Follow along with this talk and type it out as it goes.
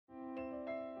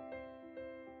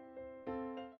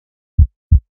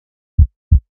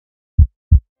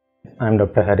I'm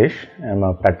Dr. Harish. I'm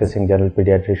a practicing general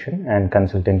pediatrician and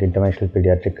consultant interventional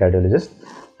pediatric cardiologist.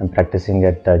 I'm practicing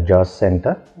at JOS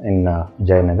Center in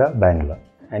Jayanagar, Bengaluru.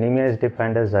 Anemia is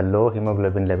defined as low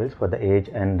hemoglobin levels for the age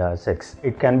and sex.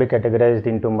 It can be categorized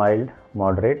into mild,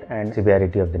 moderate and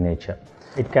severity of the nature.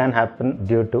 It can happen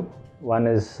due to one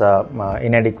is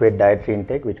inadequate dietary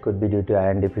intake, which could be due to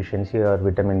iron deficiency or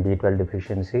vitamin B12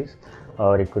 deficiencies,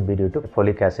 or it could be due to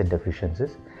folic acid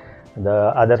deficiencies.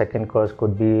 The other second cause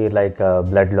could be like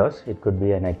blood loss. It could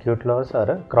be an acute loss or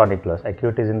a chronic loss.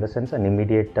 Acute is in the sense an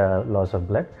immediate loss of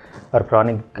blood, or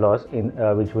chronic loss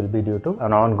which will be due to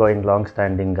an ongoing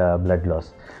long-standing blood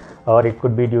loss. Or it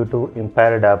could be due to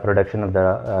impaired production of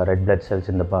the red blood cells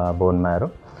in the bone marrow.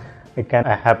 It can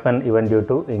happen even due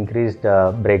to increased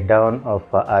breakdown of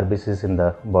RBCs in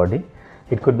the body.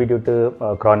 It could be due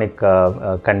to chronic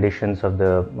conditions of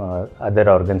the other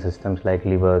organ systems like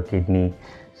liver, kidney.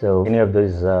 So any of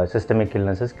these systemic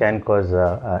illnesses can cause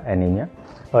anemia,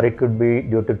 or it could be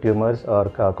due to tumors or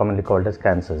commonly called as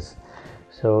cancers.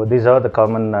 So these are the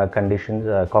common conditions,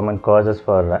 common causes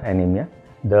for anemia.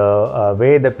 The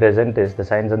way they present is the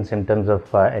signs and symptoms of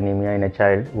anemia in a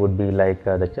child would be like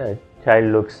the child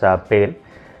looks pale,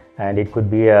 and it could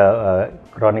be a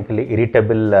chronically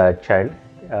irritable child.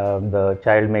 The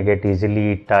child may get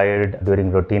easily tired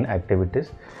during routine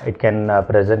activities. It can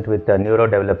present with a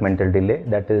neurodevelopmental delay,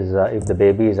 that is if the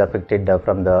baby is affected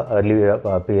from the early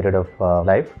period of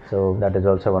life. So that is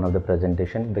also one of the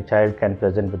presentation. The child can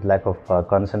present with lack of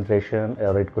concentration,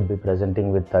 or it could be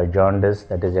presenting with jaundice,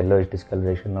 that is yellowish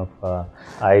discoloration of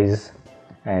eyes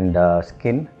and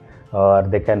skin. Or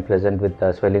they can present with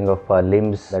swelling of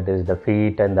limbs, that is the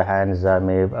feet and the hands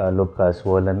may look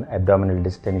swollen, abdominal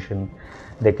distension.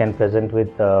 They can present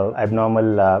with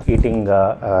abnormal eating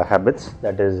habits,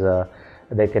 that is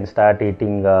they can start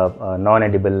eating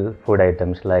non-edible food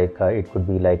items, like it could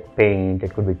be like paint,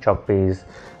 it could be chalk paste,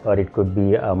 or it could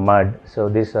be mud. So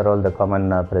these are all the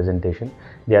common presentation.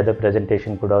 The other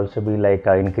presentation could also be like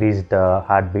increased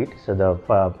heartbeat, so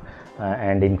the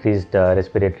and increased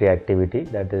respiratory activity,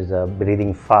 that is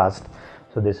breathing fast.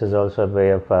 So this is also a way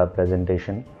of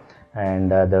presentation.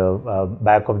 And the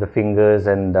back of the fingers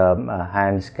and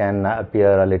hands can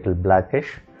appear a little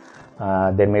blackish.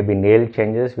 There may be nail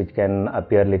changes which can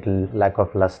appear little lack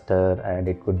of luster, and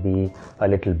it could be a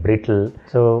little brittle.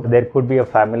 So there could be a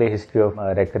family history of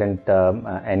recurrent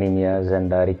anemias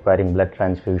and requiring blood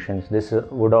transfusions. This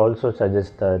would also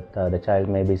suggest that the child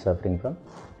may be suffering from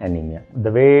anemia.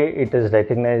 The way it is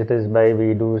recognized is by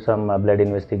we do some blood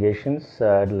investigations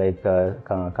like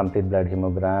complete blood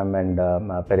hemogram and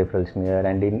peripheral smear,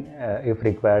 and if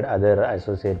required other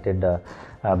associated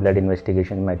blood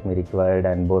investigation might be required,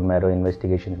 and bone marrow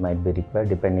investigations might be required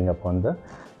depending upon the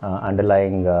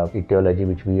underlying etiology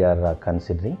which we are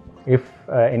considering. If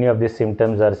any of these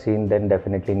symptoms are seen, then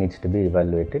definitely needs to be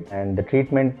evaluated, and the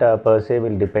treatment per se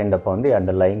will depend upon the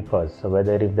underlying cause. So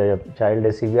whether if the child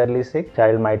is severely sick,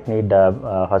 child might need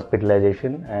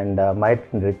hospitalization and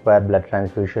might require blood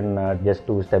transfusion just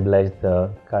to stabilize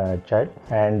the child.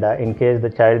 And in case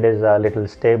the child is a little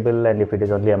stable, and if it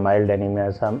is only a mild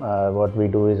anemia, what we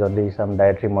do is only some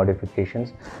dietary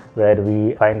modifications, where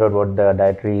we find out what the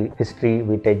dietary history,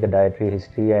 we take the dietary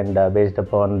history, and based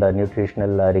upon the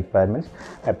nutritional requirements,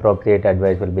 appropriate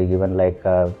advice will be given, like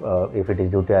if it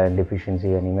is due to iron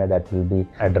deficiency anemia, that will be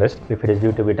addressed. If it is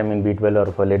due to vitamin B12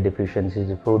 or folate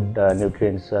deficiencies, food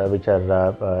nutrients which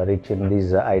are rich in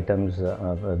these items,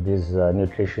 these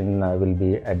nutrition will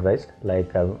be advised,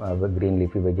 like green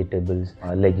leafy vegetables,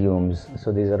 legumes.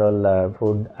 So these are all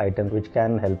food items which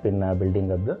can help in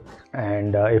building up the,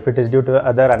 and if it is due to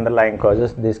other underlying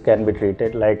causes, this can be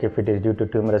treated. Like if it is due to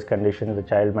tumorous conditions, the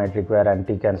child might require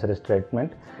anti-cancerous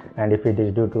treatment, and if it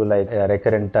is due to like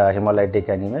recurrent hemolytic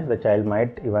anemia, the child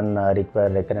might even require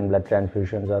recurrent blood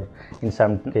transfusions, or in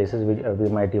some cases we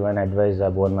might even advise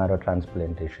bone marrow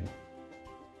transplantation.